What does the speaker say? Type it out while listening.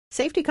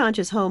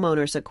Safety-conscious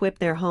homeowners equip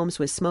their homes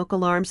with smoke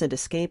alarms and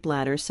escape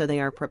ladders so they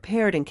are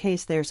prepared in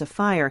case there's a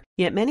fire,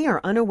 yet many are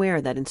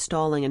unaware that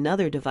installing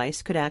another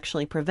device could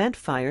actually prevent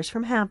fires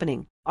from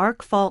happening.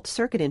 Arc fault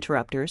circuit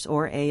interrupters,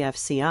 or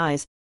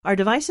AFCIs, are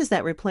devices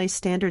that replace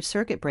standard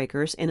circuit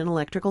breakers in an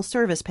electrical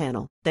service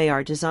panel. They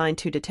are designed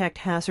to detect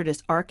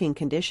hazardous arcing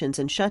conditions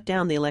and shut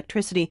down the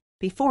electricity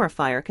before a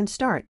fire can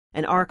start.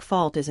 An arc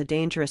fault is a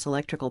dangerous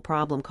electrical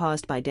problem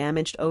caused by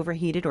damaged,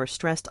 overheated, or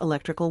stressed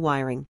electrical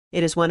wiring.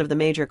 It is one of the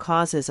major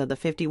causes of the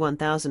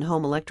 51,000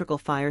 home electrical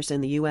fires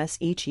in the U.S.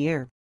 each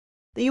year.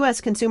 The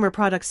U.S. Consumer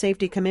Product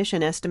Safety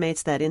Commission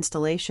estimates that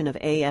installation of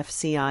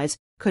AFCIs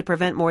could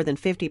prevent more than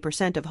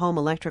 50% of home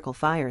electrical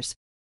fires.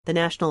 The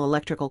National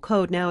Electrical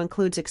Code now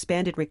includes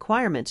expanded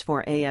requirements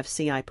for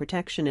AFCI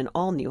protection in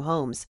all new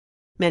homes.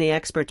 Many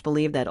experts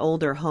believe that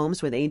older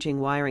homes with aging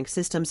wiring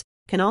systems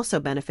can also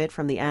benefit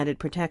from the added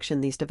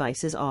protection these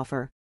devices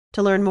offer.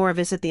 To learn more,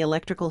 visit the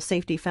Electrical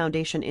Safety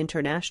Foundation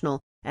International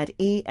at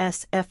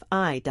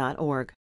esfi.org.